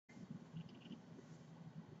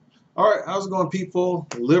Alright, how's it going, people?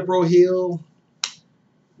 Liberal Hill,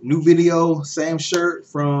 new video, same shirt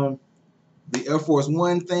from the Air Force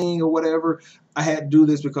One thing or whatever. I had to do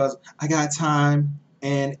this because I got time.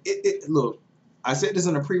 And look, I said this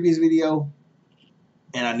in a previous video,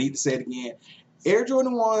 and I need to say it again. Air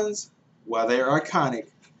Jordan 1s, while they're iconic,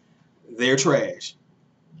 they're trash.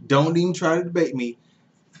 Don't even try to debate me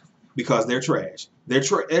because they're trash. They're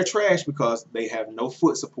trash because they have no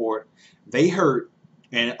foot support. They hurt.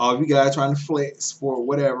 And all you guys trying to flex for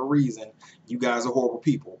whatever reason, you guys are horrible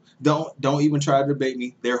people. Don't even try to debate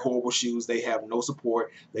me. They're horrible shoes. They have no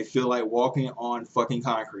support. They feel like walking on fucking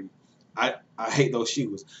concrete. I hate those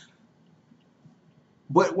shoes.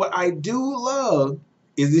 But what I do love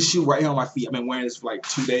is this shoe right here on my feet. I've been wearing this for like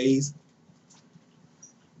 2 days.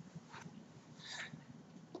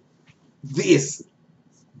 This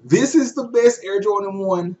is the best Air Jordan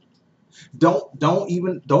 1. Don't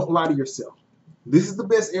lie to yourself. This is the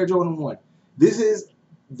best Air Jordan 1. This is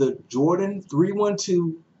the Jordan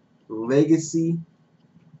 312 Legacy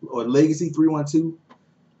or Legacy 312.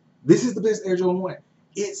 This is the best Air Jordan 1.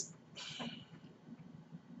 It's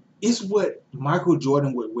what Michael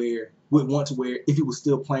Jordan would want to wear if he was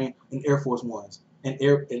still playing in Air Force Ones and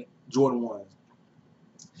Jordan 1s.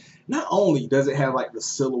 Not only does it have like the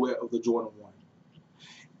silhouette of the Jordan 1,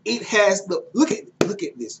 it has the look at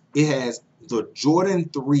this. It has the Jordan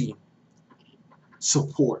 3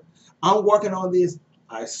 support. I'm walking on this.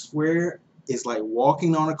 I swear it's like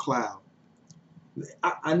walking on a cloud.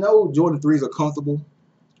 I know Jordan 3s are comfortable,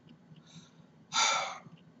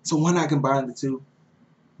 so why not combine the two?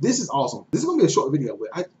 This is awesome. This is gonna be a short video,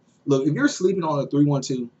 but look, if you're sleeping on a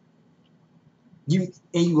 312, you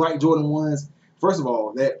like Jordan 1s, first of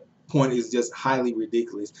all, that point is just highly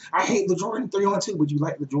ridiculous. I hate the Jordan 312, but you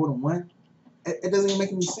like the Jordan 1? It doesn't even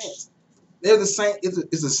make any sense. They're the same.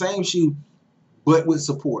 It's the same shoe, but with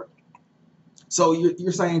support. So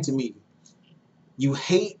you're saying to me, you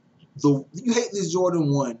hate this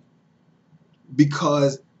Jordan 1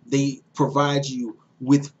 because they provide you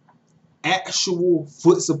with actual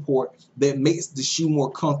foot support that makes the shoe more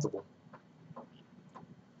comfortable.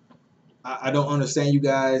 I don't understand you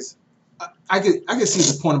guys. I can see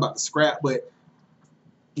the point about the scrap, but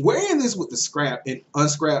wearing this with the scrap and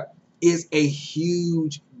unscrap is a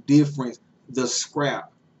huge difference. The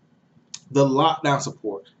scrap, the lockdown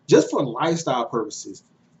support, just for lifestyle purposes,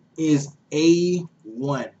 is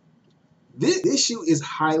A1. This shoe is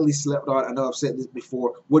highly slept on. I know I've said this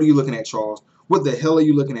before. What are you looking at, Charles? What the hell are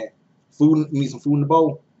you looking at? Food? You need some food in the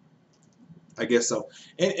bowl? I guess so.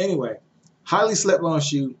 And anyway, highly slept on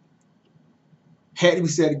shoe. Had to be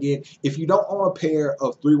said again. If you don't own a pair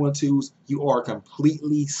of 312s, you are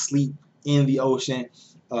completely asleep in the ocean.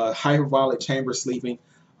 Hyperbolic chamber sleeping.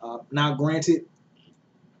 Now, granted,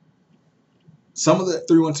 some of the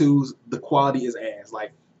 312s, the quality is ass.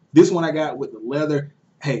 Like this one I got with the leather.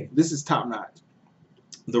 Hey, this is top notch.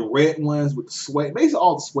 The red ones with the suede, basically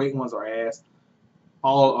all the suede ones are ass.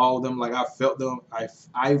 All of them, like I felt them.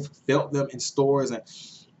 I've felt them in stores, and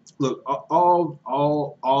look, all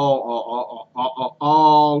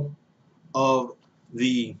of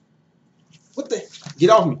the get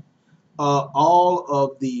off me. All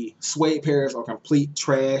of the suede pairs are complete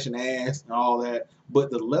trash and ass and all that, but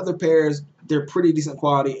the leather pairs, they're pretty decent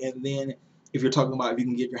quality. And then if you're talking about if you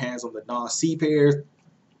can get your hands on the non-C pairs,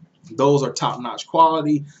 those are top-notch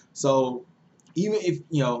quality. So even if,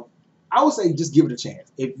 I would say just give it a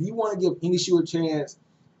chance. If you want to give any shoe a chance,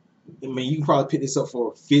 I mean, you can probably pick this up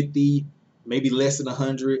for 50, maybe less than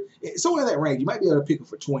 100. Somewhere in that range. You might be able to pick it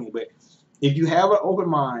for 20. But if you have an open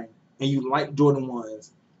mind and you like Jordan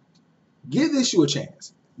 1s, give this shoe a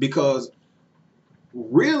chance, because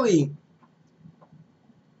really,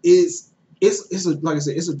 it's like I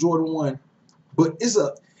said, it's a Jordan 1, but it's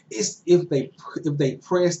if they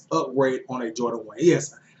pressed upgrade on a Jordan 1.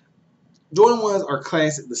 Yes, Jordan 1s are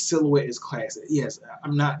classic. The silhouette is classic. Yes,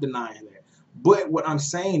 I'm not denying that. But what I'm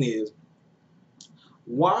saying is,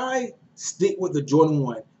 why stick with the Jordan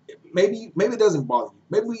 1? Maybe it doesn't bother you.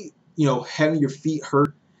 Maybe having your feet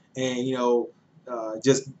hurt and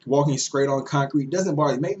just walking straight on concrete doesn't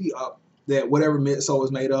bother you. Maybe that whatever midsole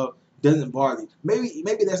is made of doesn't bother you.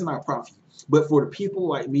 Maybe that's not a problem for you. But for the people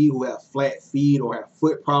like me who have flat feet or have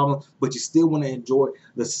foot problems, but you still want to enjoy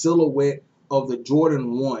the silhouette of the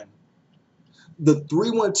Jordan 1, the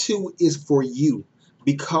 312 is for you,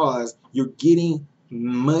 because you're getting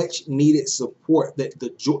much needed support. That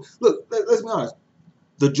look, let's be honest.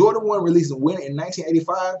 The Jordan 1 released when in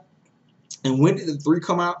 1985, and when did the 3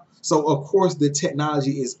 come out? So of course the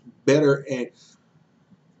technology is better and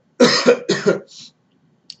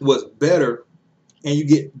was better, and you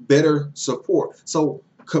get better support. So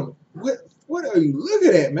what are you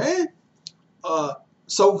looking at, man?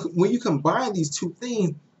 So when you combine these two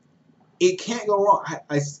things, it can't go wrong.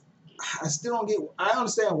 I still don't get. I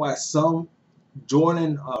understand why some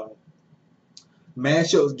Jordan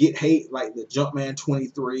matchups get hate, like the Jumpman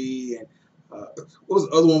 23 and what was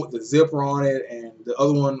the other one with the zipper on it, and the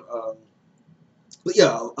other one. But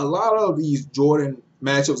yeah, a lot of these Jordan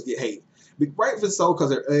matchups get hate. Rightfully so, because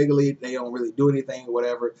they're ugly. They don't really do anything, or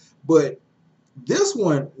whatever. But this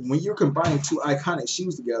one, when you're combining two iconic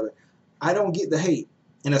shoes together, I don't get the hate,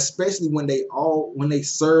 and especially when they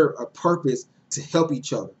serve a purpose to help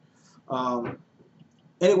each other. Um,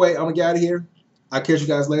 anyway, I'm gonna get out of here. I'll catch you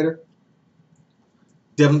guys later.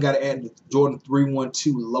 Definitely got to add the Jordan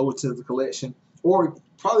 312 lower to the collection, or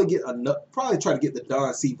probably try to get the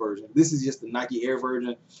Don C version. This is just the Nike Air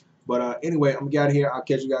version. But anyway, I'm gonna get out of here. I'll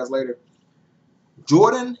catch you guys later.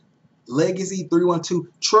 Jordan Legacy 312.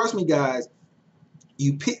 Trust me, guys.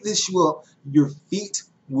 You pick this shoe up, your feet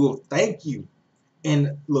will thank you.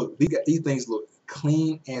 And look, these things look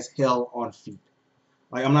clean as hell on feet.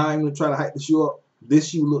 Like, I'm not even trying to hype the shoe up. This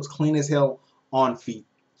shoe looks clean as hell on feet.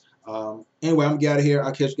 Anyway, I'm gonna get out of here.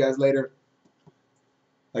 I'll catch you guys later.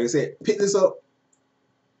 Like I said, pick this up.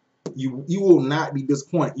 You will not be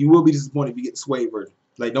disappointed. You will be disappointed if you get the suede version.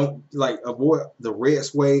 Like, don't avoid the red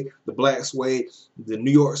suede, the black suede, the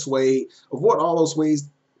New York suede. Avoid all those suedes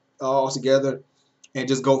all together, and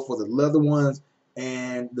just go for the leather ones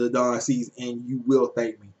and the Don C's, and you will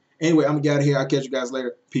thank me. Anyway, I'm gonna get out of here. I'll catch you guys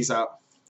later. Peace out.